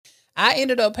I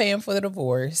ended up paying for the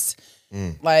divorce.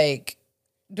 Like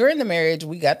during the marriage,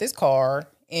 we got this car,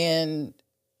 and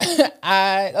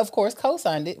I, of course,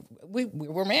 co-signed it. We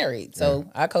were married, so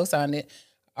I co-signed it.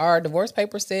 Our divorce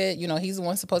paper said, he's the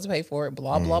one supposed to pay for it.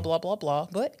 Blah blah blah blah blah.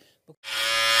 But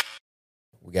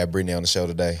we got Brittany on the show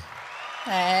today.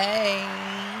 Hey,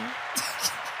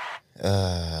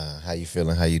 how you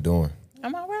feeling? How you doing?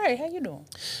 I'm all right. How you doing?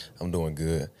 I'm doing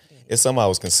good. It's something I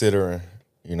was considering.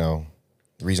 The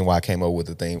reason why I came up with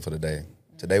the theme for the day.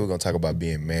 Today we're gonna talk about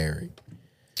being married,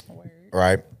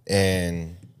 right?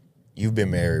 And you've been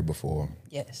married before.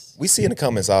 Yes. We see in the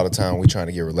comments all the time, we trying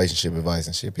to get relationship advice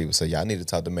and shit. People say, y'all need to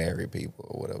talk to married people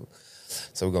or whatever.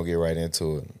 So we're going to get right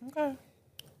into it. Okay.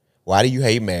 Why do you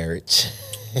hate marriage?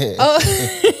 Oh.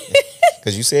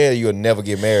 Because you said you'll never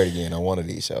get married again on one of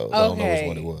these shows. Okay. I don't know which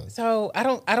one it was. So I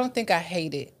don't think I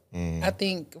hate it. I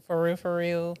think for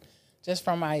real, just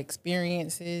from my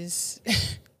experiences,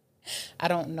 I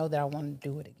don't know that I want to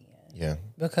do it again. Yeah.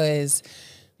 Because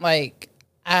like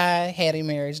I had a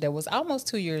marriage that was almost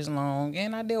 2 years long,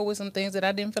 and I dealt with some things that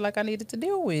I didn't feel like I needed to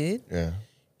deal with. Yeah.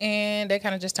 And that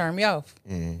kind of just turned me off.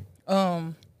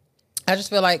 I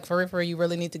just feel like for real, you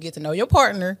really need to get to know your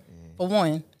partner, for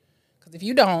one. Because if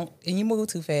you don't, and you move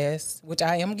too fast, which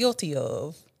I am guilty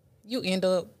of, you end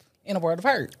up in a world of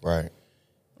hurt. Right.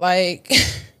 Like,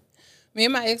 me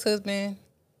and my ex-husband,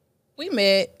 we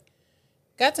met,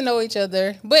 got to know each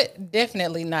other, but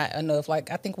definitely not enough. Like,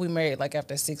 I think we married like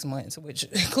after 6 months, which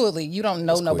clearly you don't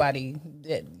know nobody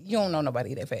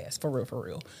that fast, for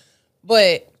real.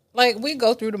 But like, we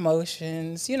go through the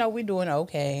motions, we doing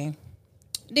okay.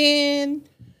 Then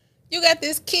you got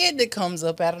this kid that comes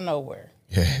up out of nowhere.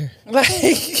 Yeah.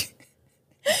 Like,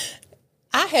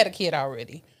 I had a kid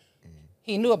already.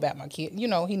 He knew about my kid. He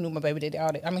knew my baby daddy,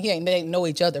 all that. I mean, they didn't know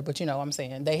each other, but what I'm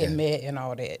saying. They had met and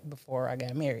all that before I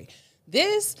got married.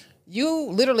 This, you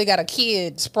literally got a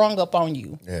kid sprung up on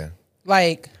you. Yeah.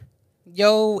 Like,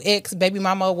 yo ex, baby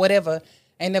mama, whatever,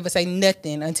 ain't never say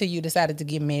nothing until you decided to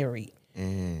get married.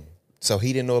 So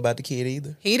he didn't know about the kid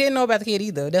either? He didn't know about the kid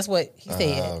either. That's what he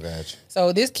said. Oh, gotcha.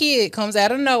 So this kid comes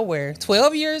out of nowhere,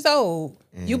 12 years old.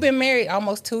 You've been married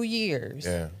almost 2 years.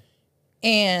 Yeah.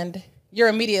 And you're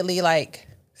immediately like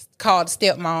called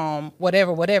stepmom,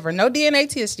 whatever. No DNA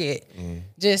test yet.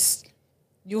 Just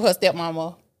you her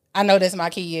stepmama. I know that's my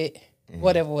kid.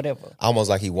 Whatever. Almost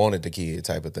like he wanted the kid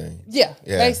type of thing. Yeah,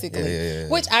 basically. Yeah.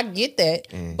 Which I get that.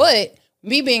 But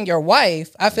me being your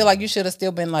wife, I feel like you should have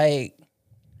still been like,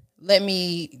 let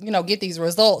me, get these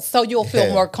results so you'll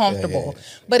feel more comfortable. Yeah.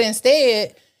 But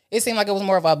instead, it seemed like it was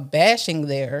more of a bashing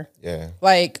there. Yeah.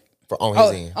 Like on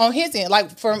his end. On his end.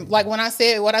 Like when I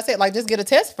said what I said, like just get a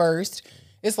test first.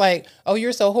 It's like, oh,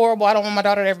 you're so horrible. I don't want my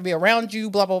daughter to ever be around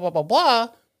you, blah, blah, blah, blah, blah.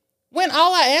 When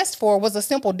all I asked for was a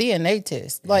simple DNA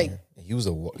test. Like, you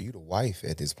the wife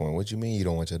at this point. What you mean you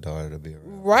don't want your daughter to be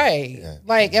around? Right. Yeah.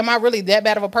 Like, am I really that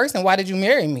bad of a person? Why did you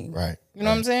marry me? Right. You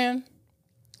know what I'm saying?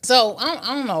 So I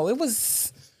don't know. It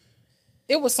was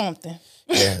something.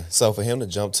 Yeah. So for him to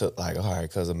jump to like, all right,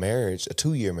 because a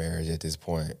 2-year marriage at this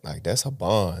point, like that's a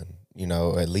bond.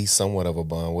 At least somewhat of a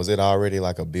bond. Was it already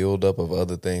like a buildup of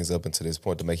other things up until this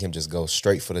point to make him just go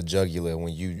straight for the jugular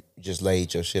when you just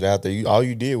laid your shit out there? All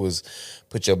you did was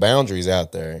put your boundaries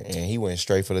out there, and he went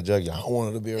straight for the jugular. I don't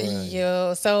want her to be around.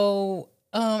 Yeah. So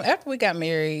after we got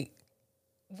married,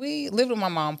 we lived with my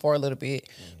mom for a little bit,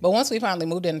 but once we finally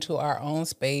moved into our own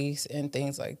space and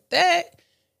things like that,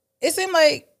 it seemed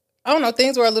like, I don't know,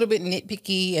 things were a little bit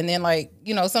nitpicky, and then like,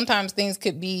 sometimes things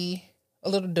could be a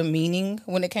little demeaning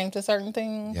when it came to certain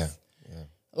things. Yeah.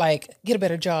 Like, get a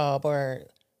better job, or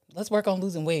let's work on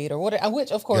losing weight, or whatever.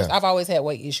 Which, of course, I've always had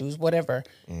weight issues, whatever.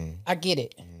 I get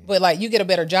it. But, like, you get a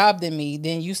better job than me,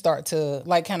 then you start to,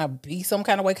 like, kind of be some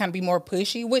kind of way, kind of be more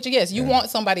pushy. Which, yes, you want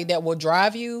somebody that will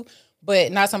drive you,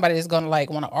 but not somebody that's going to,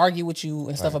 like, want to argue with you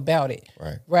and stuff about it.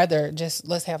 Right. Rather, just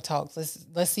let's have talks.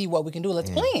 Let's see what we can do. Let's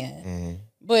plan.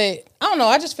 But, I don't know.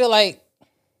 I just feel like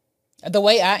the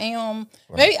way I am,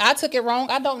 maybe I took it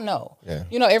wrong. I don't know. Yeah.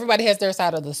 Everybody has their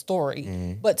side of the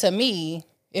story. But to me,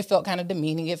 it felt kind of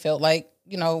demeaning. It felt like,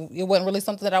 it wasn't really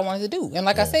something that I wanted to do. And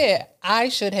like I said, I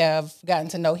should have gotten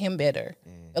to know him better.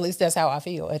 At least that's how I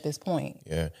feel at this point.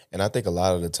 Yeah. And I think a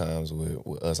lot of the times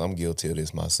with us, I'm guilty of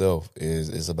this myself,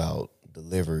 is about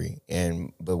delivery.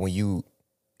 But when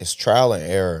it's trial and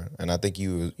error. And I think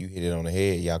you hit it on the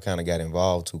head. Y'all kind of got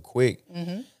involved too quick.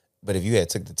 But if you had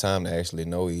took the time to actually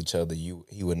know each other, he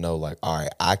would know, like, all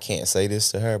right, I can't say this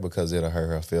to her because it'll hurt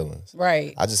her feelings.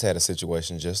 Right. I just had a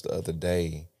situation just the other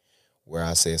day where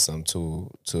I said something to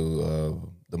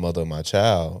the mother of my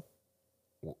child.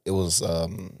 It was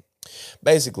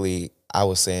basically I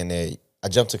was saying that I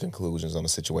jumped to conclusions on a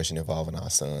situation involving our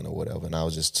son or whatever, and I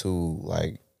was just too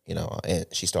like, and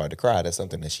she started to cry. That's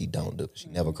something that she don't do. She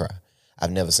never cry. I've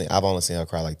only seen her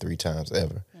cry like 3 times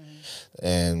ever.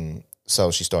 And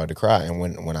so she started to cry. And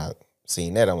when I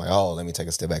seen that, I'm like, oh, let me take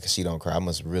a step back because she don't cry. I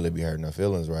must really be hurting her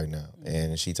feelings right now.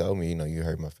 And she told me, you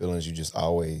hurt my feelings. You just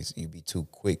always, you be too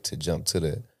quick to jump to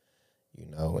the,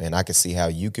 and I can see how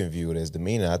you can view it as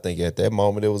demeaning. I think at that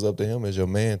moment it was up to him as your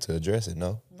man to address it,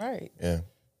 no? Right. Yeah.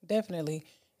 Definitely.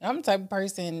 I'm the type of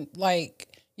person, like,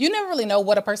 you never really know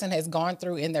what a person has gone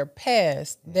through in their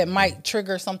past that might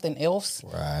trigger something else.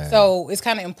 Right. So it's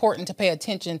kind of important to pay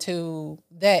attention to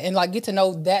that and like get to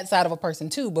know that side of a person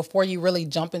too before you really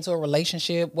jump into a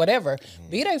relationship, whatever.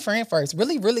 Be their friend first.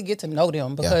 Really, really get to know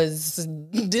them because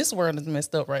this world is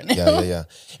messed up right now. Yeah.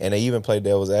 And they even play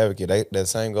devil's advocate. That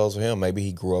same goes for him. Maybe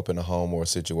he grew up in a home or a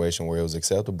situation where it was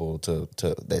acceptable to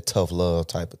that tough love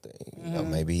type of thing.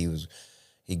 Maybe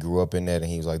he grew up in that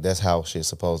and he was like, that's how shit's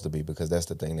supposed to be because that's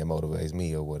the thing that motivates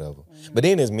me or whatever. But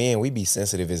then as men, we be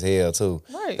sensitive as hell too.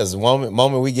 Right. Because the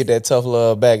moment we get that tough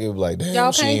love back, it be like, damn,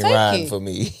 Y'all she can't ain't take riding it. for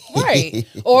me. Right.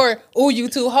 Or, ooh, you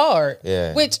too hard.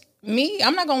 Yeah. Which me,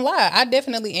 I'm not going to lie. I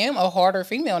definitely am a harder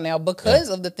female now because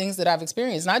of the things that I've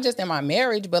experienced. Not just in my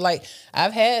marriage, but like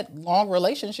I've had long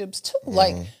relationships too.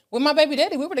 Like with my baby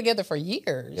daddy, we were together for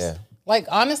years. Yeah. Like,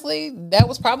 honestly, that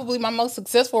was probably my most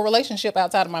successful relationship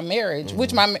outside of my marriage,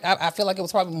 which I feel like it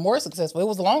was probably more successful. It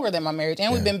was longer than my marriage,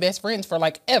 and we've been best friends for,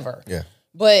 like, ever. Yeah.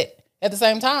 But at the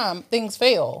same time, things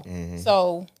fail.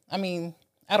 So, I mean,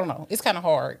 I don't know. It's kind of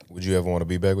hard. Would you ever want to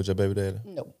be back with your baby daddy?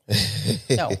 No.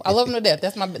 No. I love him to death.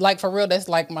 That's my, like, for real, that's,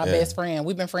 like, my best friend.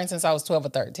 We've been friends since I was 12 or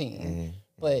 13.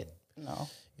 But, no.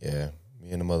 Yeah.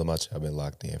 Me and the mother of my child been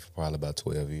locked in for probably about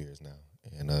 12 years now.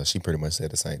 And she pretty much said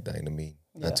the same thing to me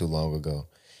not too long ago.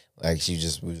 Like we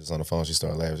was just on the phone. She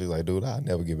started laughing. She was like, "Dude, I'll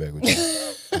never get back with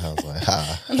you." I was like,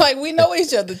 "Ha!" Like we know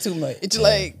each other too much. It's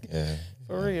Yeah.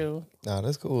 for real. Nah,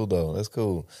 that's cool though. That's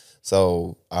cool.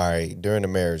 So, all right, during the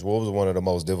marriage, what was one of the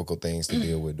most difficult things to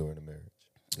deal with during the marriage?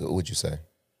 What would you say?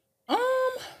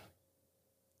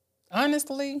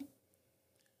 Honestly,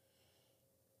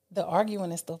 the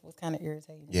arguing and stuff was kind of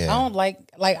irritating. Yeah. I don't like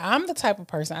I'm the type of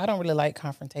person, I don't really like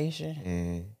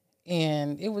confrontation.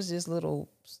 And it was just little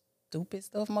stupid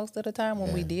stuff most of the time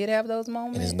when we did have those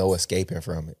moments. And there's no escaping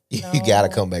from it. You got to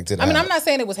come back to that. I mean, I'm not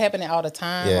saying it was happening all the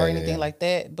time Yeah, or anything like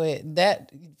that, but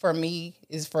that for me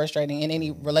is frustrating in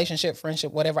any relationship,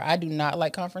 friendship, whatever. I do not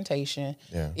like confrontation.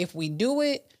 Yeah. If we do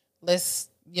it, let's,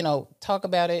 talk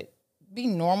about it, be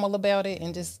normal about it,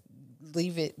 and just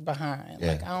leave it behind. Yeah.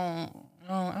 Like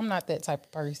I'm not that type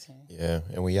of person. Yeah,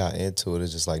 and when y'all into it,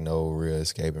 it's just like no real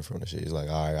escaping from the shit. It's like,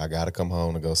 all right, I got to come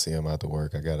home and go see him after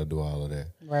work. I got to do all of that.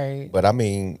 Right. But I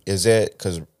mean, is that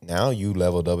because now you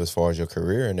leveled up as far as your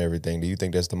career and everything? Do you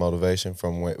think that's the motivation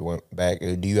from when back?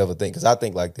 Do you ever think? Because I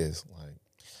think like this, like,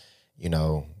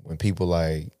 when people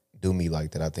like do me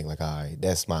like that, I think like, all right,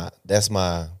 that's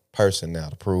my person now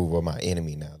to prove, or my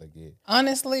enemy now to get.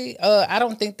 Honestly, I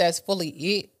don't think that's fully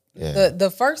it. Yeah. The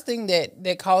first thing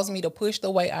that caused me to push the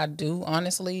way I do,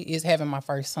 honestly, is having my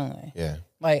first son. Yeah.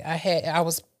 Like I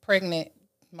was pregnant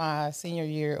my senior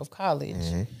year of college.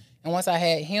 And once I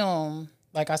had him,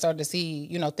 like I started to see,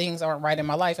 things aren't right in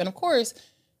my life. And of course,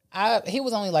 he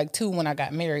was only like 2 when I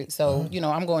got married. So,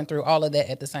 I'm going through all of that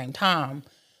at the same time.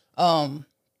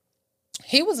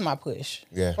 He was my push.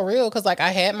 Yeah. For real. Cause like I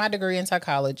had my degree in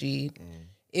psychology.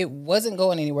 It wasn't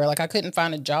going anywhere. Like I couldn't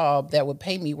find a job that would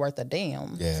pay me worth a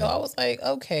damn. Yeah. So I was like,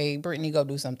 okay, Brittany, go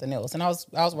do something else. And I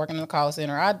was working in the call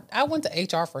center. I went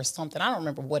to HR for something. I don't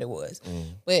remember what it was,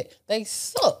 but they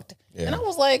sucked. Yeah. And I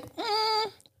was like,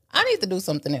 I need to do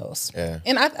something else. Yeah.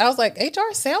 And I was like,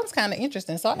 HR sounds kind of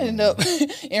interesting. So I ended up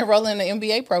enrolling in the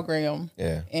MBA program.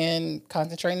 Yeah. And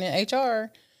concentrating in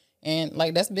HR. And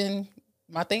like that's been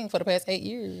my thing for the past 8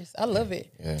 years. I love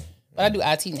it. Yeah. But I do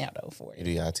IT now though for You it.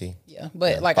 do IT? Yeah,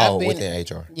 but like I've been within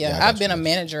HR. Yeah, I got I've been you. a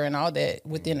manager and all that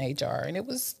within HR, and it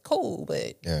was cool.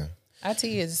 But Yeah. IT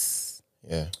is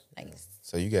Yeah. nice.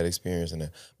 So you got experience in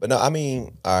that. But no, I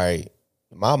mean, all right.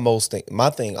 My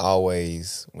thing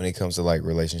always when it comes to like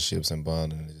relationships and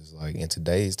bonding is like in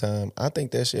today's time, I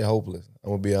think that shit hopeless. I'm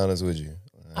gonna be honest with you.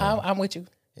 I'm with you.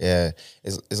 Yeah.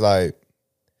 It's like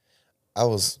I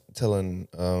was telling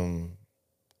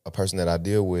a person that I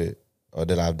deal with or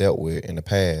that I've dealt with in the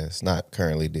past, not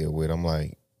currently deal with, I'm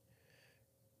like,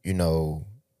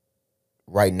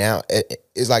 right now,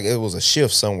 it's like it was a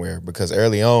shift somewhere because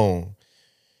early on,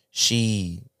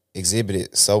 she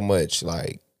exhibited so much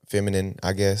like feminine,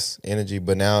 I guess, energy,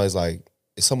 but now it's like,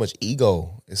 it's so much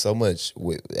ego. It's so much,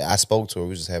 I spoke to her, we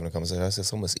were just having a conversation. I said,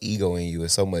 so much ego in you.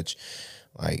 It's so much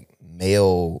like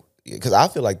male because I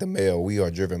feel like the male, we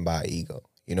are driven by ego.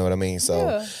 You know what I mean? So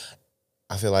Yeah.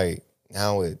 I feel like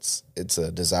now it's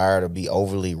a desire to be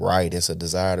overly right. It's a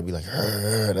desire to be like,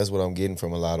 that's what I'm getting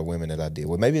from a lot of women that I deal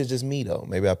with. Maybe it's just me though.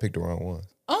 Maybe I picked the wrong one.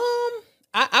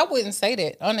 I wouldn't say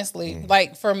that, honestly.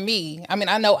 Like for me, I mean,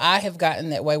 I know I have gotten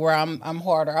that way where I'm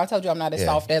harder. I told you I'm not as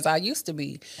soft as I used to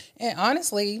be. And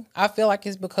honestly, I feel like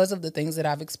it's because of the things that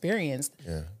I've experienced.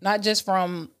 Yeah. Not just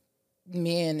from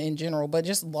men in general, but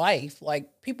just life.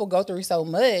 Like people go through so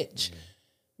much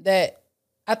that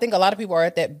I think a lot of people are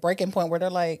at that breaking point where they're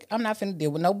like, I'm not finna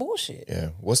deal with no bullshit. Yeah.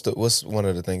 What's one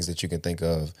of the things that you can think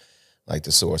of, like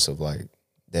the source of like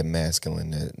that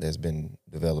masculine that's been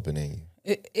developing in you?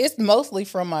 It's mostly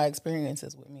from my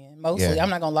experiences with men. Mostly, Yeah.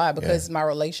 I'm not gonna lie, because my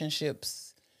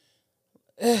relationships,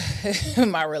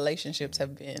 my relationships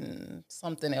have been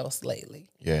something else lately.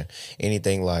 Yeah.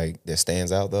 Anything like that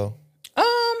stands out though?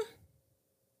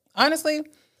 Honestly,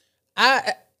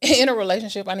 I in a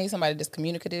relationship, I need somebody that's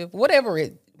communicative, whatever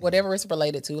it's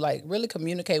related to. Like really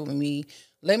communicate with me.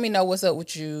 Let me know what's up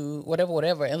with you,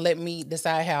 whatever, and let me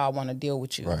decide how I want to deal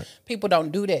with you. Right. People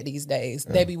don't do that these days.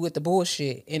 They be with the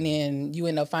bullshit, and then you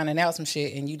end up finding out some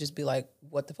shit, and you just be like,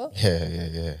 "What the fuck?"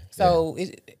 Yeah. So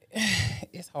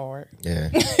it's hard. Yeah.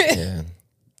 Yeah.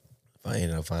 I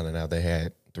ended up finding out they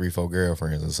had 3-4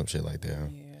 girlfriends or some shit like that.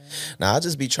 Yeah. Now I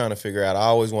just be trying to figure out. I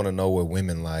always want to know what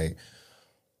women like.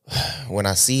 When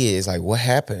I see it, it's like, what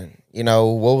happened? You know,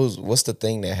 what's the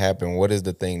thing that happened? What is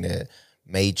the thing that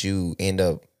made you end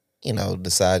up,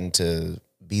 deciding to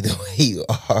be the way you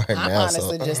are I'm now?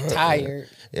 honestly just tired.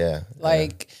 Yeah.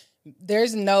 Like,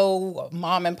 there's no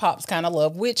mom and pops kind of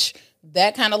love, which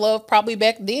that kind of love probably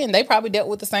back then, they probably dealt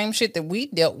with the same shit that we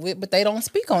dealt with, but they don't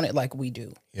speak on it like we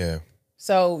do. Yeah.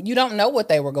 So you don't know what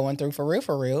they were going through for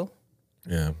real.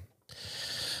 Yeah.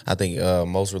 I think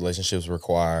most relationships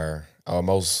require, or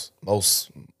most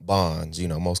bonds,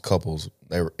 most couples,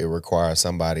 it requires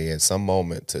somebody at some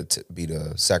moment to be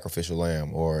the sacrificial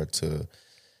lamb, or to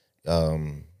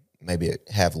maybe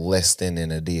have less than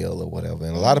in a deal or whatever.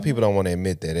 And a lot of people don't want to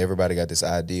admit that. Everybody got this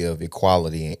idea of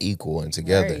equality and equal and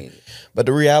together. Right. But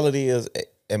the reality is,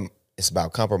 it's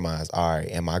about compromise. All right,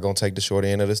 am I going to take the short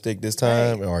end of the stick this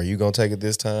time? Right. Or are you going to take it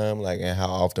this time? Like, and how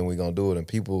often we going to do it? And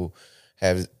people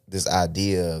have this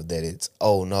idea that it's,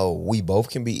 oh no, we both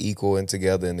can be equal and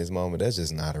together in this moment. That's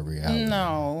just not a reality.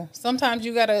 No. Sometimes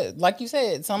you gotta, like you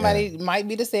said, somebody might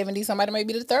be the 70, somebody might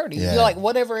be the 30. Yeah. You're like,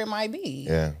 whatever it might be.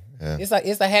 Yeah, yeah.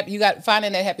 It's a happy, you got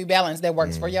finding that happy balance that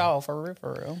works for y'all, for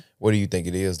real. What do you think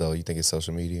it is though? You think it's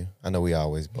social media? I know we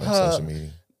always blame social media.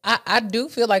 I do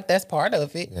feel like that's part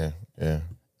of it. Yeah.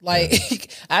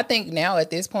 Like, I think now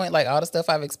at this point, like all the stuff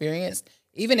I've experienced,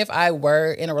 even if I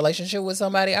were in a relationship with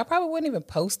somebody, I probably wouldn't even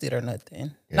post it or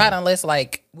nothing. Yeah. Not unless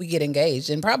like we get engaged,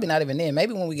 and probably not even then.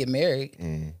 Maybe when we get married.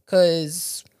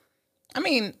 Because, I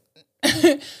mean,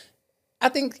 I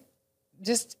think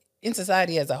just in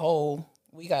society as a whole,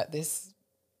 we got this,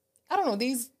 I don't know,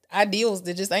 these ideals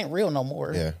that just ain't real no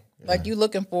more. Yeah. Like you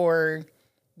looking for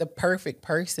the perfect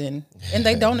person, and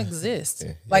they don't exist.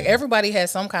 Like everybody has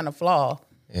some kind of flaw.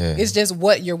 Yeah. It's just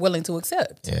what you're willing to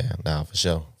accept. Yeah, nah, for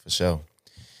sure.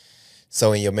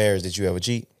 So in your marriage, did you ever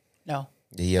cheat? No.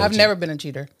 Did he ever I've cheat? never been a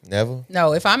cheater. Never?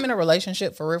 No, if I'm in a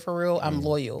relationship for real, I'm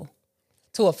loyal.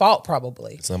 To a fault,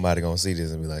 probably. Somebody gonna see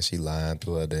this and be like, she lying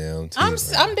through her damn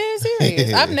teeth. I'm dead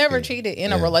serious. I've never cheated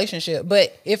in a relationship.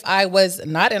 But if I was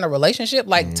not in a relationship,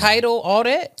 like title, all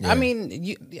that, I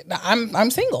mean,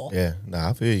 I'm single. Yeah,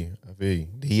 nah, I feel you.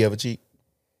 Did he ever cheat?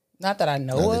 Not that I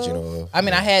know Not of. that you know of. I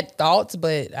mean, I had thoughts,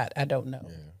 but I don't know.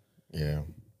 Yeah.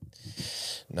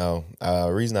 No,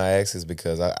 reason I ask is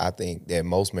because I think that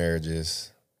most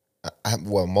marriages,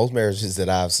 most marriages that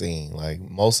I've seen, like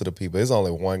most of the people, there's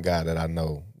only one guy that I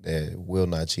know that will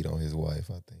not cheat on his wife,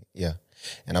 I think. Yeah.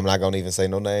 And I'm not going to even say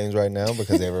no names right now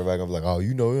because everybody going to be like, oh,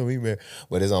 you know him, he married.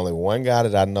 But there's only one guy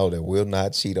that I know that will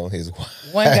not cheat on his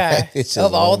wife. One guy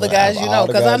of all the guys you know,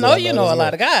 because I know you know a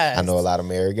lot of guys. I know a lot of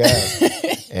married guys.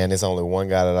 And it's only one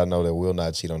guy that I know that will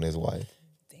not cheat on his wife.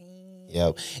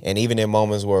 Yep. And even in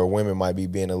moments where women might be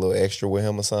being a little extra with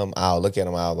him or something, I'll look at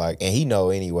him out like, and he know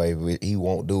anyway, but he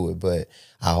won't do it, but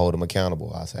I hold him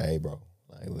accountable. I say, hey, bro,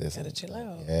 like, listen. Gotta chill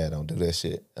out. Yeah, don't do that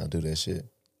shit.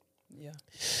 Yeah.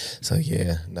 So,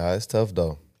 yeah, no, it's tough,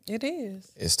 though. It is.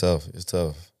 It's tough.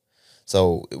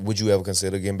 So, would you ever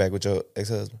consider getting back with your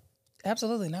ex-husband?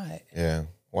 Absolutely not. Yeah.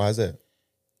 Why is that?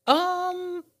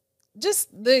 Just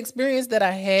the experience that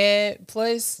I had,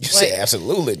 plus You say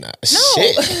absolutely not. No,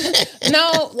 Shit.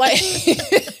 no, like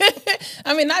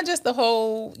I mean, not just the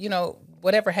whole,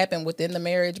 whatever happened within the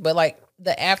marriage, but like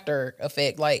the after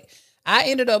effect. Like I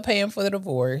ended up paying for the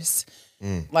divorce.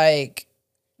 Like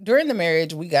during the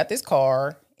marriage, we got this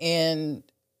car, and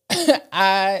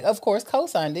I, of course,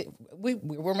 co-signed it. We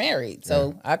were married,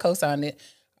 so I co-signed it.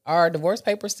 Our divorce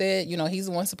paper said, he's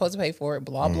the one supposed to pay for it,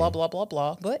 blah, blah, blah, blah,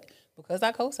 blah. But because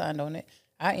I co-signed on it,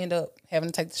 I end up having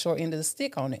to take the short end of the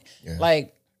stick on it. Yeah.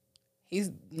 Like, he's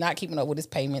not keeping up with his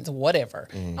payments, whatever.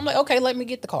 I'm like, okay, let me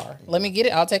get the car. Let me get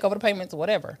it. I'll take over the payments,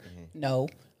 whatever. No.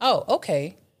 Oh,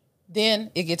 okay. Then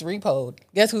it gets repoed.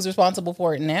 Guess who's responsible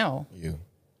for it now? You.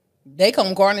 They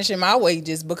come garnishing my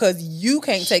wages because you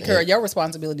can't take care of your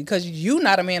responsibility because you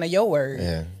not a man of your word.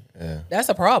 Yeah. That's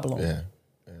a problem. Yeah.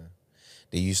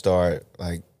 Do you start,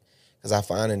 like, because I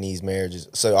find in these marriages,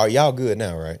 so are y'all good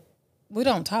now, right? We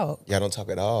don't talk. Y'all don't talk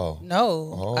at all?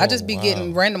 No. Oh, I just be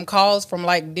getting random calls from,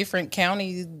 like, different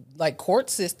county, like, court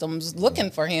systems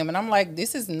looking for him. And I'm like,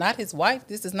 this is not his wife.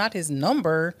 This is not his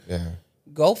number. Yeah.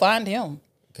 Go find him.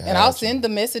 Gotcha. And I'll send the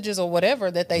messages or whatever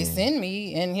that they send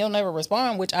me, and he'll never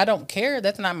respond, which I don't care.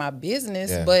 That's not my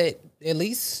business. Yeah. But at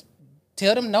least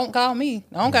tell them don't call me.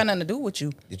 I don't got nothing to do with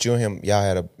you. Did you and him, y'all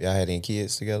had any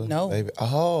kids together? No. Baby?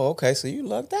 Oh, okay. So you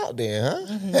lucked out then,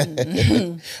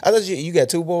 huh? I thought you got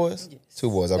 2 boys? Yes. 2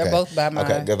 boys, okay. They're both by my...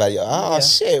 Okay, good by you. Oh,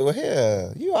 shit. Well,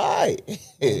 yeah. You all right.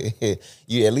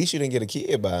 At least you didn't get a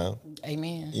kid by him.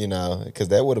 Amen. Because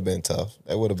that would have been tough.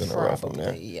 That would have been a rough from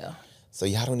there. Yeah. So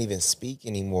y'all don't even speak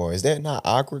anymore. Is that not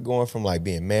awkward going from, like,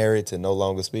 being married to no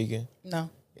longer speaking? No.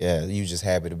 Yeah, you just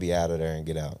happy to be out of there and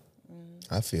get out.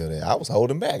 I feel that. I was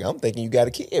holding back. I'm thinking you got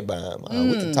a kid by him.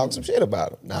 We can talk some shit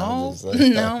about him. No.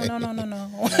 No. I'm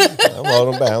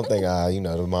holding back. I'm thinking,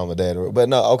 the mama, dad. But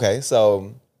no, okay.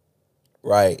 So,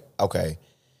 right. Okay.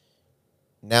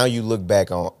 Now you look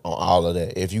back on all of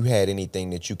that. If you had anything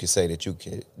that you could say that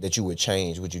you would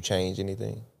change, would you change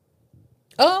anything?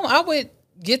 I would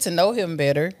get to know him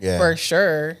better, for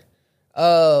sure.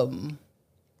 Didn't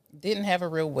have a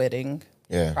real wedding.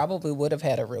 Yeah. Probably would have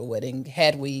had a real wedding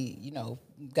had we,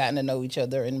 gotten to know each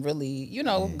other and really,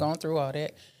 gone through all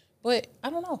that. But I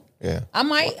don't know. Yeah. I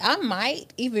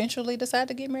might eventually decide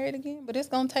to get married again, but it's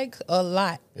gonna take a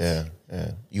lot. Yeah.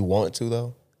 You want to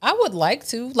though? I would like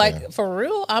to. For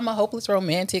real, I'm a hopeless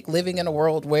romantic living in a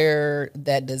world where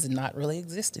that does not really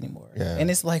exist anymore. Yeah. And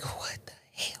it's like, what the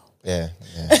hell? Yeah.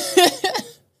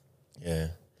 Yeah.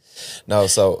 No,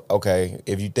 so okay,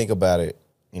 if you think about it,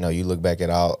 you look back at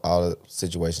all the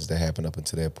situations that happened up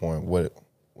until that point. What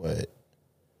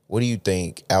do you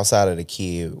think outside of the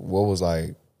kid? What was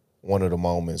like one of the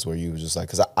moments where you was just like?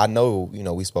 Because I know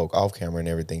we spoke off camera and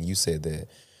everything. You said that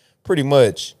pretty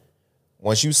much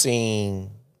once you seen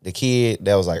the kid,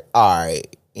 that was like all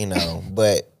right,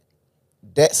 But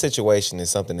that situation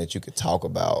is something that you could talk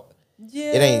about.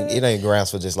 Yeah, it ain't grounds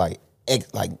for just like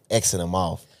Xing them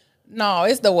off. No,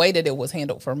 it's the way that it was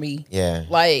handled for me. Yeah,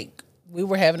 like. We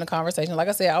were having a conversation. Like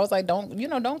I said, I was like, don't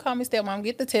call me stepmom.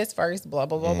 Get the test first, blah,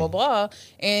 blah, blah, blah, blah.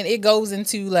 And it goes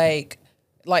into like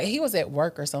he was at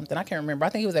work or something. I can't remember. I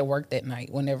think he was at work that night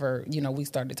whenever, we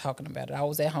started talking about it. I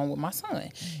was at home with my son.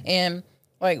 And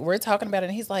like, we're talking about it.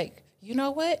 And he's like, you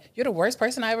know what? You're the worst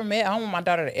person I ever met. I don't want my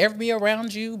daughter to ever be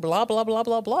around you, blah, blah, blah,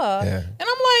 blah, blah. Yeah. And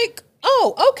I'm like,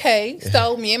 oh, okay.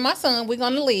 So me and my son, we're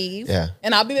going to leave. Yeah.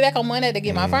 And I'll be back on Monday to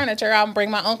get my furniture. I'll bring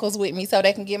my uncles with me so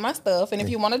they can get my stuff. And if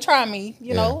you want to try me,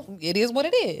 it is what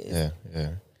it is. Yeah.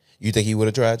 You think he would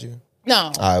have tried you?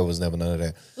 No. I was never none of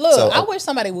that. Look, I wish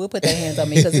somebody would put their hands on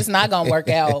me because it's not going to work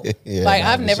out.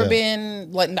 I've never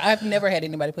I've never had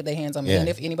anybody put their hands on me. And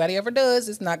if anybody ever does,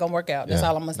 it's not going to work out. That's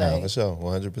all I'm going to say. No, for sure.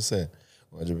 100%.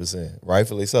 100%.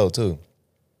 Rightfully so, too.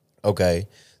 Okay.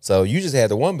 So you just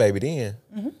had the one baby then.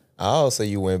 Mm-hmm. So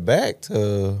you went back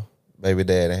to baby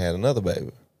dad and had another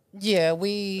baby. Yeah,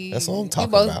 that's what I'm talking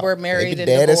about. We both were married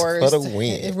baby and divorced. For the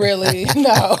win. Really?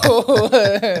 No.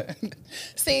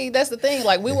 See, that's the thing.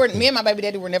 Like me and my baby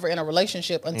daddy were never in a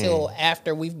relationship until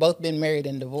after we've both been married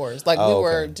and divorced. Like we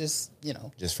were just,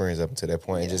 just friends up until that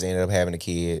point and just ended up having a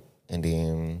kid and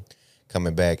then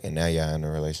coming back and now y'all in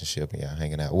a relationship and y'all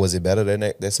hanging out. Was it better than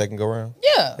that second go round?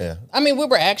 Yeah. I mean, we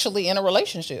were actually in a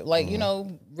relationship, like,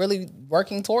 really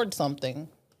working towards something.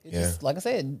 Just, like I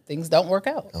said, things don't work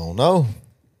out. I don't know.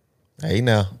 Hey,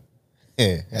 now.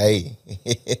 Hey.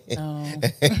 No.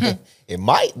 It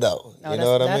might, though. No, you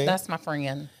know what I mean? That's my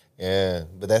friend. Yeah,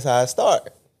 but that's how it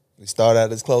started. We started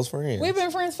out as close friends. We've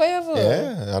been friends forever.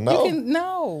 Yeah, I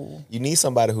know. You need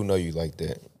somebody who know you like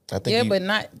that. I think but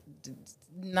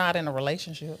not in a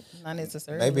relationship, not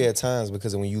necessarily. Maybe at times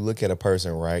because when you look at a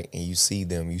person, right, and you see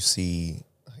them, it's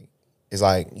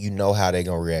like how they're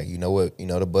gonna react.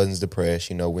 The button's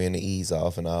depressed. When to ease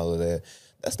off and all of that.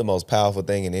 That's the most powerful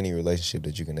thing in any relationship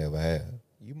that you can ever have.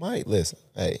 You might listen.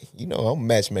 Hey, I'm a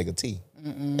matchmaker T.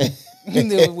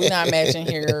 We're not matching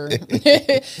here.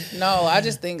 No, I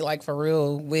just think like for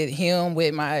real with him,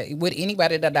 with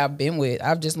anybody that I've been with,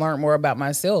 I've just learned more about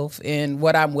myself and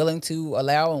what I'm willing to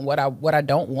allow and what I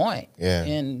don't want. Yeah.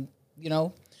 And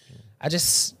I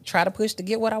just try to push to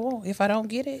get what I want. If I don't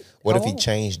get it, What if he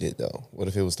changed it though? What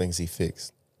if it was things he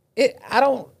fixed? I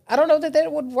don't know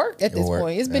that would work at this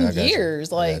point. It's been I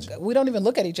years. Like we don't even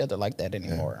look at each other like that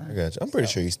anymore. I got you. I'm pretty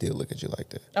sure he still look at you like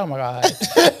that. Oh my God.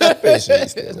 I'm pretty sure he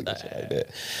still look at you like that.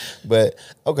 But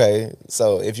okay,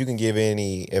 so if you can give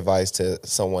any advice to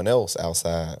someone else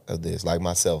outside of this, like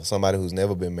myself, somebody who's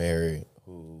never been married,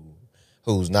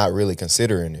 who's not really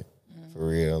considering it for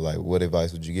real, like what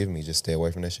advice would you give me? Just stay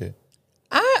away from that shit.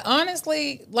 I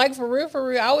honestly, like for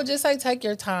real, I would just say take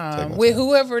your time with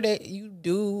whoever that you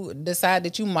do decide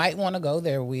that you might want to go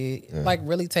there with. Yeah. Like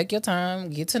really take your time,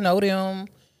 get to know them,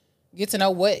 get to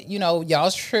know what,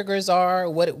 y'all's triggers are,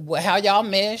 how y'all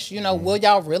mesh, will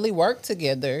y'all really work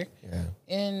together? Yeah.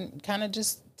 And kind of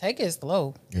just take it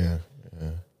slow. Yeah.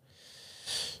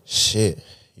 Shit,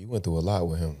 you went through a lot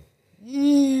with him.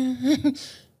 Yeah.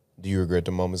 Do you regret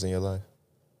the moments in your life?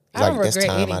 I don't regret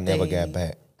anything. I never got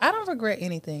back. I don't regret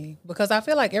anything because I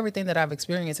feel like everything that I've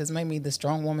experienced has made me the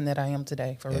strong woman that I am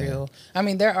today, for real. I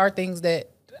mean, there are things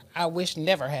that I wish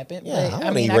never happened, but I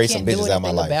can't do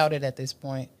anything about it at this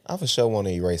point. I for sure want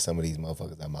to erase some of these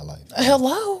motherfuckers out of my life.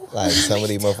 Hello? Like some of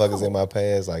these motherfuckers in my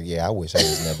past, like, I wish I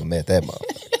just never met that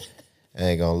motherfucker. I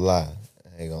ain't gonna lie.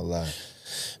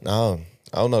 No,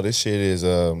 I don't know. This shit is,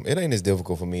 it ain't as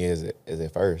difficult for me as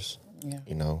at first. Yeah.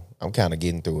 I'm kind of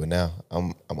getting through it now.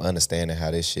 I'm understanding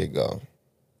how this shit go.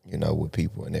 With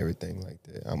people and everything like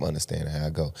that. I'm understanding how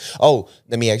it go. Oh,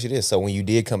 let me ask you this. So when you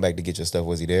did come back to get your stuff,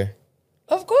 was he there?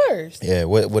 Of course. Yeah.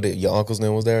 What your uncle's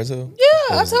name was there too?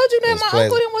 Yeah, I told you that my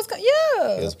uncle then was.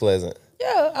 Yeah. It was pleasant.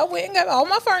 Yeah, I went and got all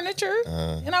my furniture,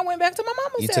 and I went back to my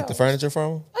mama's house. You took the furniture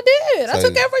from him? I did. So I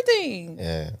took everything.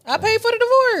 Yeah. I paid for the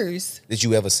divorce. Did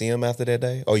you ever see him after that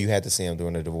day? Or you had to see him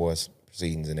during the divorce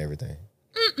proceedings and everything?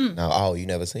 No. You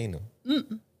never seen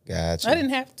him? Gotcha. I didn't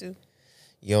have to.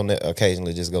 You don't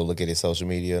occasionally just go look at his social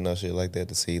media and shit like that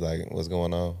to see like what's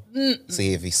going on?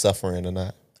 See if he's suffering or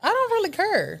not? I don't really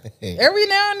care. Every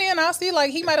now and then I'll see like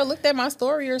he might have looked at my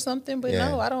story or something, but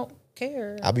no, I don't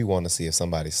care. I be wanting to see if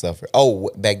somebody suffered.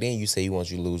 Oh, back then you say you want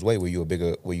you to lose weight. Were you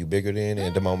bigger then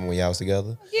at the moment when y'all was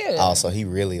together? Yeah. Oh, so he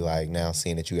really like now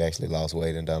seeing that you actually lost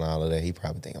weight and done all of that, he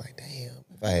probably think like, damn,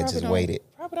 if I had just waited.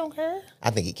 Probably don't care. I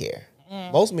think he care.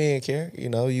 Most men care.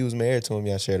 You was married to him,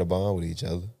 y'all shared a bond with each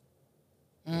other.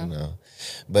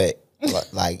 But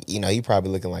like, you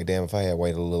probably looking like, damn, if I had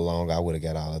waited a little longer, I would have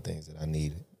got all the things that I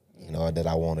needed, or that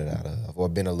I wanted out of, or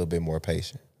been a little bit more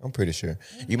patient. I'm pretty sure.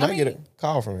 You might get a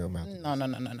call from him out there. No.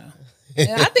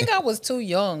 And I think I was too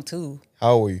young too.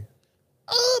 How old were you?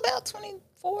 About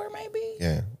 24 maybe.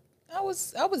 Yeah. I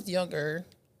was younger.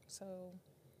 So.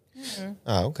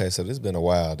 Oh, okay. So this has been a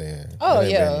while then. Oh,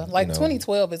 yeah.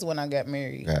 2012 is when I got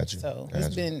married. Gotcha. So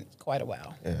it's been quite a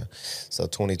while. Yeah. So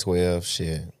 2012,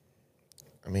 shit.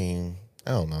 I mean,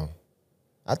 I don't know.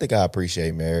 I think I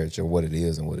appreciate marriage or what it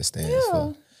is and what it stands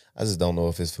for. I just don't know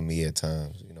if it's for me at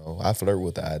times. I flirt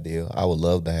with the idea. I would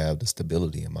love to have the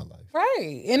stability in my life.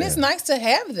 Right. And it's nice to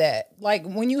have that. Like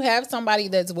when you have somebody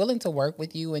that's willing to work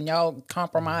with you and y'all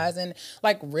compromise and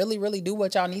like really, really do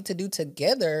what y'all need to do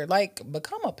together, like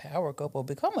become a power couple,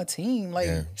 become a team. Like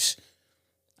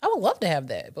I would love to have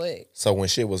that. But so when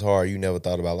shit was hard, you never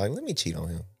thought about like, let me cheat on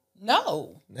him?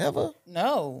 No. Never?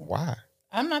 No. Why?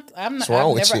 I'm not I'm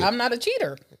not a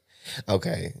cheater.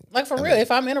 Okay. Like for real,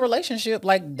 if I'm in a relationship,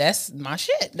 like that's my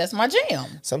shit. That's my jam.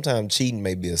 Sometimes cheating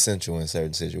may be essential in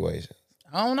certain situations.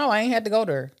 I don't know. I ain't had to go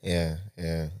there. Yeah.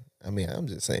 I mean, I'm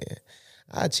just saying.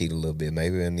 I cheat a little bit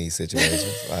maybe in these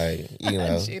situations. Like,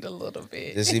 I cheat a little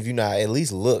bit. Just if you not at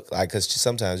least look, like, because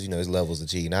sometimes, there's levels of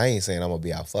cheating. I ain't saying I'm going to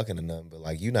be out fucking or nothing, but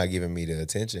like, you're not giving me the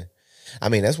attention. I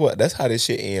mean, that's how this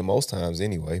shit end most times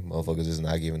anyway. Motherfuckers just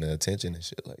not giving the attention and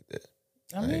shit like that.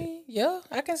 I mean, yeah,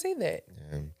 I can see that.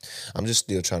 Yeah. I'm just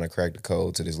still trying to crack the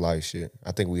code to this life shit.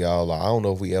 I think we all are. I don't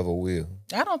know if we ever will.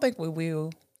 I don't think we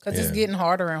will because it's getting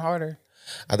harder and harder.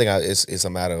 I think it's a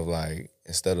matter of like,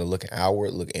 instead of looking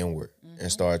outward, look inward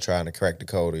and start trying to crack the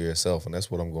code of yourself. And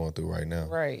that's what I'm going through right now.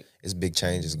 Right. It's big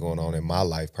changes going on in my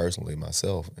life personally,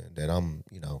 myself, and that I'm,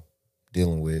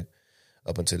 dealing with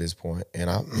up until this point. And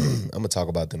I'm going to talk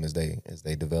about them as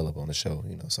they develop on the show,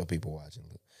 so people watching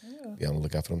be on the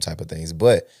lookout for them type of things.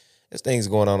 But there's things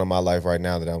going on in my life right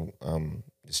now that I'm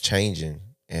it's changing,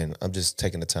 and I'm just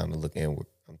taking the time to look inward.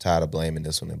 I'm tired of blaming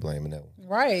this one and blaming that one.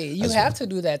 Right. You have to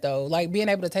do that though. Like being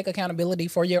able to take accountability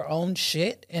for your own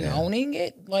shit and owning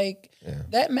it, like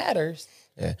that matters.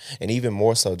 Yeah. And even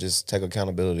more so, just take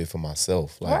accountability for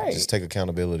myself. Like, Right. just take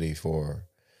accountability for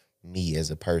me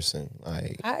as a person.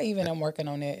 Like, I even am working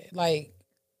on it. Like,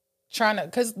 trying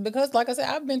to, because like I said,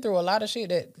 I've been through a lot of shit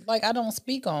that like I don't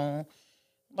speak on.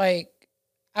 Like,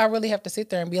 I really have to sit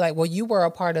there and be like, well, you were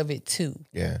a part of it too.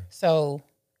 yeah. So,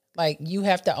 like, you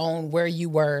have to own where you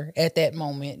were at that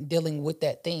moment dealing with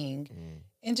that thing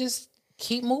and just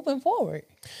keep moving forward.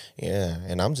 Yeah.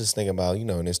 And I'm just thinking about, you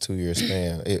know, in this 2-year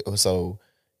span. So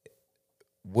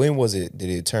when was it, did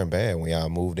it turn bad when y'all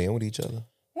moved in with each other?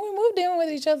 When we moved in with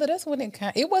each other, that's when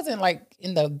it wasn't like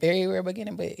in the very, very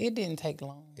beginning, but it didn't take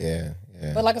long. Yeah.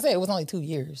 Yeah. But like I said, it was only 2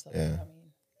 years. So, Yeah.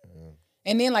 I mean.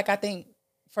 And then, like, I think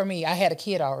for me, I had a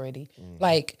kid already.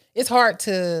 Like, it's hard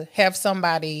to have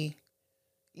somebody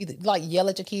either like yell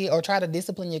at your kid or try to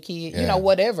discipline your kid, you know,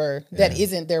 whatever, that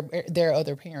isn't their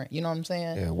other parent. You know what I'm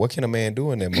saying? Yeah. What can a man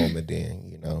do in that moment then,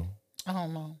 you know? I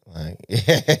don't know. Like,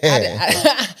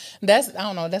 That's I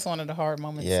don't know. That's one of the hard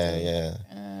moments. yeah, too.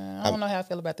 yeah. I don't know how I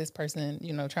feel about this person,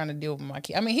 you know, trying to deal with my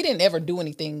kid. I mean, he didn't ever do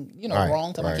anything, you know, Right,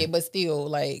 wrong to my right. kid, but still,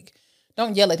 like,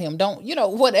 don't yell at him. Don't, you know,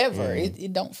 whatever.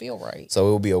 It don't feel right. So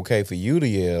it would be okay for you to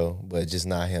yell, but just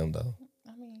not him though.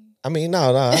 I mean,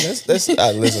 No. That's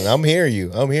listen. I'm hearing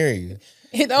you.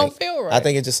 it don't feel right. I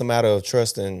think it's just a matter of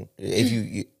trusting.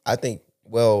 If I think.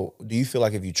 Well, do you feel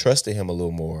like if you trusted him a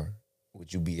little more,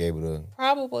 would you be able to?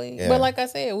 Probably. Yeah. But like I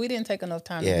said, we didn't take enough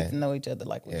time to Yeah. get to know each other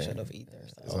like we should have either.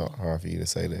 It's So. hard for you to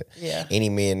say that. Yeah. Any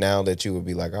men now that you would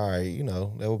be like, all right, you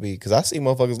know, that would be because I see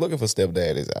motherfuckers looking for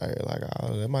stepdaddies out here. Like,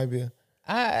 oh, that might be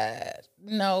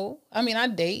No. I mean, I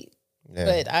date, yeah.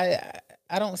 but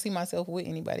I don't see myself with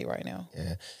anybody right now.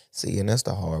 Yeah. See, and that's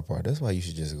the hard part. That's why you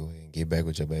should just go ahead and get back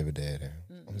with your baby dad.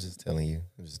 I'm just telling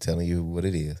you what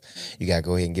it is. You gotta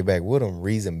go ahead and get back with him.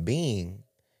 Reason being,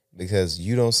 because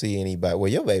you don't see anybody.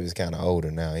 Well, your baby's kind of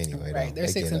older now anyway. Right. though. They're They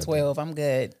 6 getting and up 12. I'm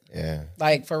good. there.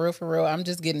 Like, for real, I'm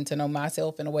just getting to know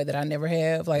myself in a way that I never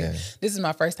have. Like, this is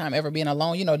my first time ever being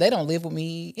alone. You know, they don't live with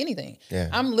me, anything. Yeah.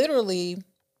 I'm literally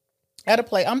at a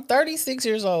place. I'm 36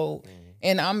 years old,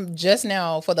 and I'm just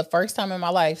now, for the first time in my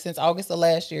life since August of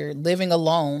last year, living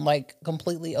alone, like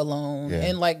completely alone,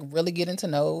 and like really getting to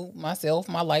know myself,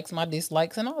 my likes, my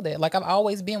dislikes, and all that. Like, I've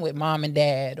always been with mom and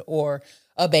dad, or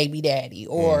a baby daddy,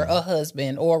 or a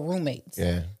husband, or roommates.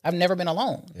 Yeah. I've never been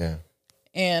alone. Yeah.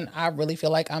 And I really feel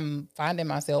like I'm finding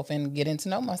myself and getting to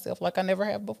know myself like I never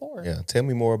have before. Yeah. Tell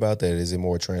me more about that. Is it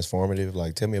more transformative?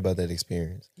 Like, tell me about that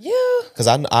experience. Yeah. Because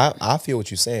I feel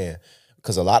what you're saying.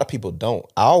 Because a lot of people don't.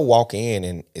 I'll walk in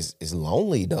and it's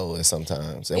lonely though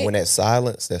sometimes. And when that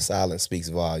silence speaks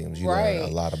volumes. You learn a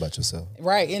lot about yourself.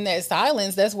 Right. In that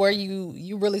silence, that's where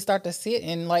you really start to sit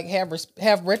and like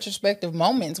have retrospective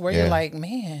moments where you're like,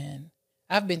 man,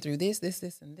 I've been through this,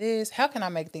 and this. How can I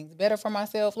make things better for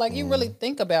myself? Like, you really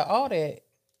think about all that.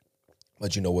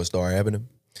 But you know what started happening?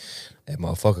 That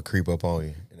motherfucker creep up on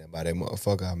you. And by that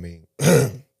motherfucker, I mean,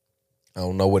 I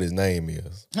don't know what his name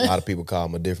is. A lot of people call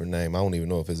him a different name. I don't even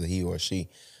know if it's a he or a she.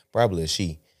 Probably a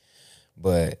she.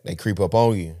 But they creep up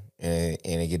on you and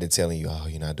they get to telling you, oh,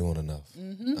 you're not doing enough.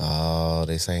 Oh,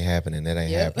 this ain't happening. That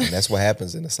ain't happening. That's what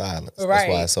happens in the silence. That's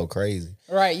why it's so crazy.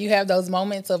 Right. You have those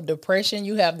moments of depression.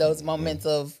 You have those moments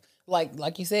of,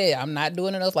 like you said, I'm not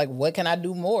doing enough. Like, what can I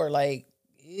do more? Like,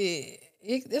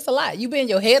 it's a lot. You be in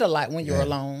your head a lot when you're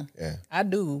alone. Yeah. I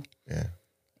do. Yeah.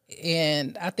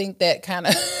 And I think that kind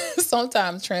of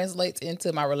sometimes translates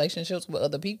into my relationships with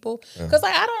other people. Because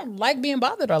like, I don't like being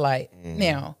bothered a lot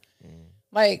now.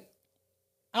 Like,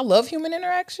 I love human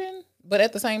interaction, but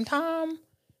at the same time,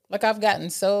 like, I've gotten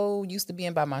so used to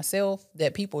being by myself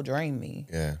that people drain me.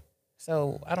 Yeah.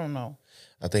 So I don't know.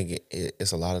 I think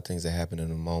it's a lot of things that happen in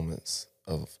the moments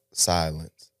of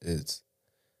silence. It's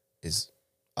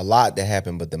a lot that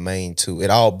happen, but the main two, it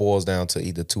all boils down to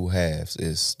either two halves.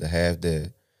 It's the half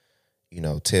that, you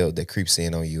know, that creeps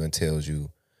in on you and tells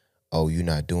you, oh, you're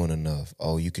not doing enough.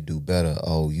 Oh, you could do better.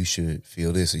 Oh, you should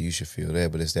feel this or you should feel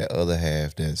that. But it's that other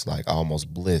half that's like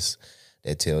almost bliss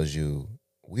that tells you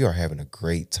we are having a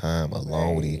great time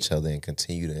alone with each other and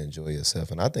continue to enjoy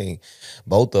yourself. And I think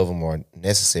both of them are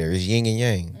necessary. It's yin and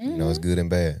yang. You know, it's good and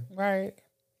bad. Right.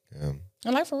 Yeah.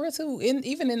 And like, for real too,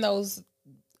 even in those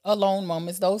alone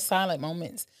moments, those silent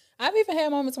moments, I've even had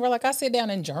moments where like I sit down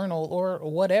and journal or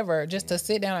whatever, just to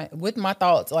sit down with my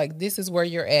thoughts. Like, this is where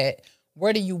you're at.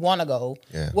 Where do you want to go?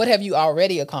 Yeah. What have you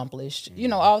already accomplished? You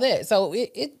know, all that. So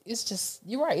it's just,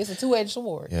 you're right. It's a two-edged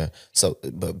sword. Yeah. So,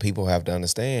 but people have to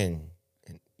understand,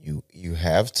 you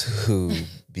have to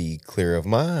be clear of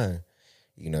mind.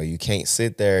 You know, you can't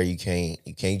sit there. You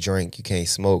can't drink. You can't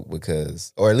smoke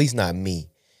because, or at least not me.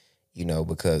 You know,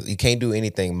 because you can't do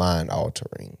anything mind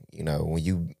altering. You know,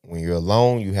 when you're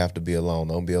alone, you have to be alone.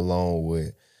 Don't be alone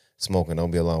with smoking. Don't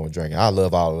be alone with drinking. I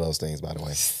love all of those things, by the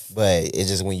way. But it's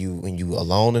just when you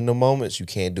alone in the moments, you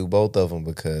can't do both of them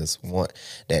because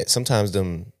sometimes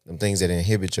them things that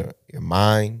inhibit your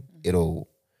mind, it'll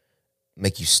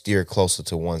make you steer closer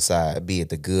to one side, be it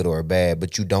the good or bad.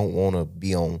 But you don't want to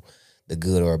be on the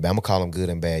good or bad. I'm gonna call them good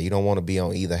and bad. You don't want to be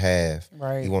on either half.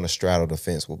 Right. You want to straddle the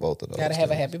fence with both of those. Gotta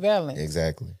have a happy balance.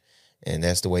 Exactly. And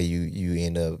that's the way you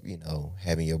end up,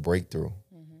 having your breakthrough.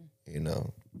 You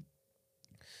know.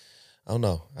 I don't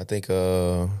know. I think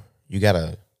you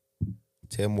gotta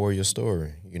tell more of your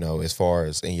story, as far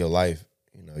as in your life.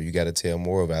 You gotta tell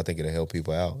more of it. I think it'll help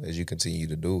people out as you continue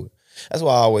to do it. That's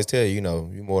why I always tell you,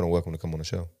 you're more than welcome to come on the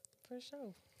show. For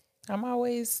sure. I'm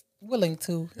always willing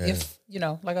to, if,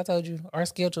 like I told you, our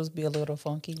schedules be a little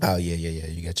funky. Oh, yeah.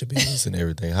 You got your business and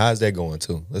everything. How's that going,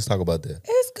 too? Let's talk about that.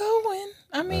 It's going.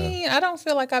 I mean, I don't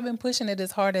feel like I've been pushing it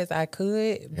as hard as I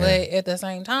could, but at the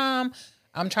same time,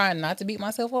 I'm trying not to beat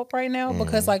myself up right now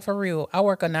because, like, for real, I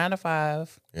work a 9 to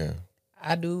 5. Yeah.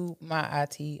 I do my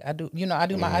IT. I do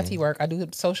my IT work. I do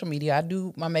social media. I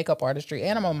do my makeup artistry,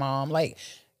 and I'm a mom. Like,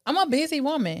 I'm a busy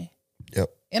woman. Yep.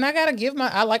 And I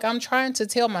gotta I'm trying to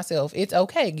tell myself it's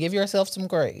okay. Give yourself some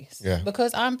grace. Yeah.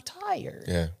 Because I'm tired.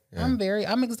 Yeah.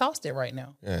 I'm exhausted right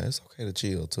now. Yeah, it's okay to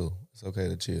chill too. It's okay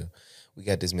to chill. We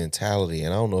got this mentality,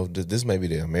 and I don't know if this may be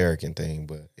the American thing,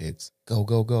 but it's go,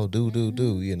 do.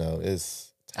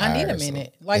 It's tiresome. I need a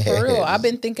minute. Like, for real, I've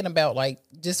been thinking about, like,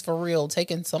 just for real,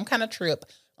 taking some kind of trip,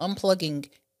 unplugging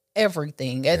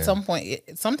everything at some point,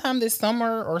 sometime this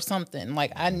summer or something.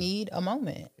 Like, I need a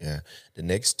moment. Yeah. The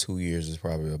next 2 years is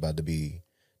probably about to be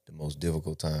the most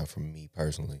difficult time for me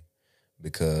personally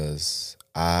because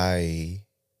I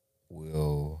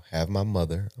will have my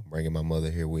mother. I'm bringing my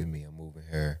mother here with me. I'm moving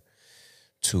her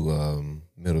to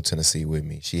Middle Tennessee with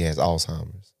me. She has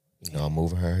Alzheimer's. I'm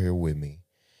moving her here with me.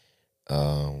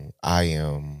 I'm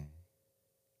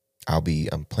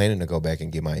planning to go back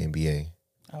and get my MBA.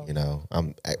 Oh.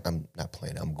 I'm not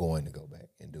planning. I'm going to go back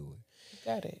and do it.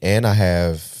 Got it. And I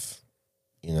have,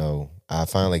 I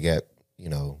finally got,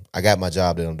 I got my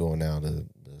job that I'm doing now, the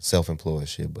self-employed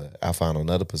shit, but I found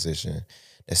another position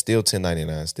that's still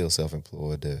 1099, still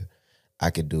self-employed that I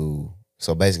could do.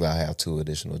 So basically I have 2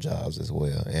 additional jobs as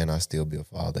well, and I still be a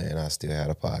father, and I still have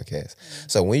a podcast.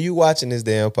 So when you watching this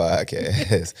damn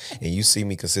podcast and you see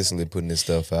me consistently putting this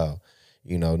stuff out,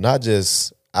 not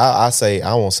just, I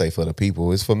won't say for the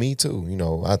people, it's for me too.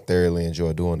 I thoroughly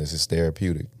enjoy doing this. It's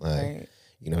therapeutic. Like, right.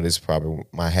 This is probably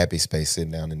my happy space,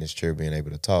 sitting down in this chair being able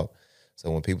to talk.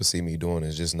 So when people see me doing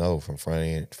this, just know from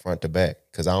front to back,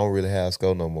 because I don't really have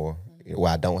SCO no more.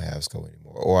 Well, I don't have SCO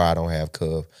anymore, or I don't have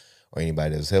Cove or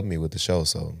anybody that's helped me with the show.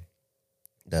 So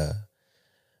the,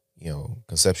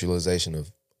 conceptualization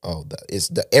of, it's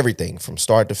the everything from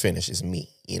start to finish is me.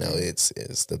 It's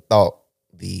the thought,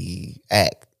 the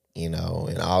act, and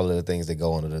all of the things that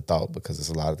go under the thought, because it's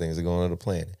a lot of things that go under the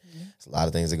planning. It's a lot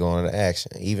of things that go into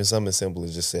action. Even something as simple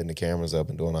as just setting the cameras up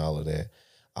and doing all of that,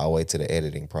 all the way to the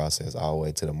editing process, all the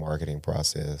way to the marketing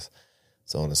process,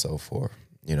 so on and so forth.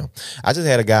 I just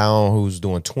had a guy on who's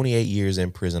doing 28 years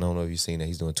in prison. I don't know if you've seen that.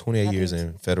 He's doing 28 years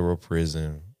in federal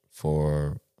prison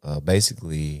for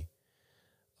basically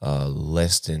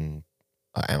less than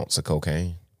an ounce of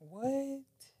cocaine. What?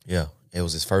 Yeah. It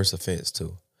was his first offense,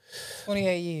 too.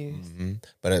 28 years. Mm-hmm.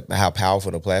 But how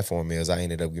powerful the platform is, I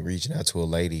ended up reaching out to a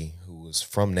lady who was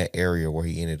from that area where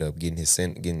he ended up getting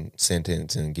getting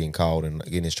sentenced and getting called and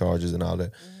getting his charges and all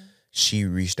that. She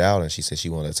reached out and she said she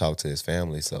wanted to talk to his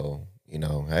family. So,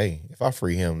 hey, if I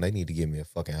free him, they need to give me a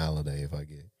fucking holiday if I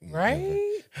get.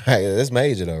 Right? Hey, that's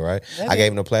major though, right? I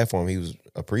gave him a platform. He was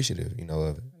appreciative,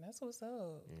 of it. That's what's up.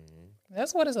 Mm-hmm.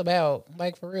 That's what it's about.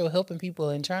 Like, for real, helping people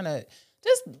and trying to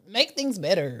just make things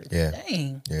better. Yeah.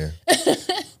 Dang. Yeah.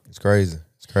 It's crazy.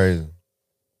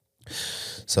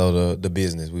 So the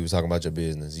business, we were talking about your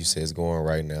business. You said it's going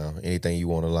right now. Anything you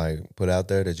want to put out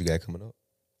there that you got coming up?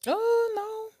 Oh,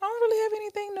 no. I don't really have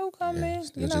anything new coming.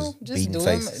 Just doing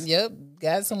faces. Yep.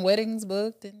 Got some weddings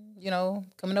booked and,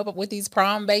 coming up with these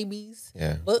prom babies.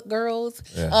 Yeah. Book girls.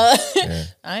 Yeah.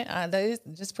 That is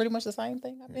just pretty much the same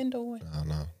thing I've been doing.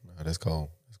 No, that's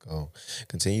cool.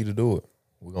 Continue to do it.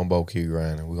 We're going to both keep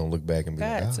grinding. We're going to look back and be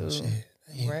shit.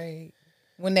 Damn. Right.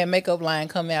 When that makeup line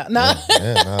come out. No.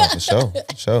 For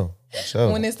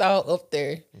sure. When it's all up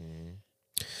there. Mm-hmm.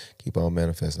 Keep on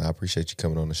manifesting. I appreciate you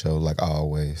coming on the show like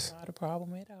always. Not a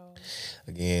problem at all.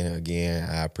 Again,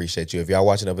 I appreciate you. If y'all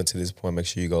watching up until this point, make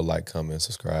sure you go like, comment,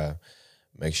 subscribe.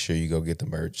 Make sure you go get the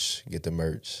merch.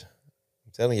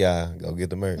 I'm Telling y'all, go get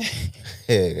the merch.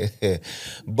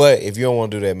 But if you don't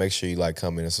want to do that, make sure you like,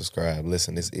 comment, and subscribe.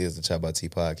 Listen, this is the Chop About Tea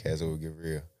podcast where we get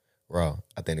real, raw,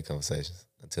 authentic conversations.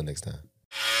 Until next time.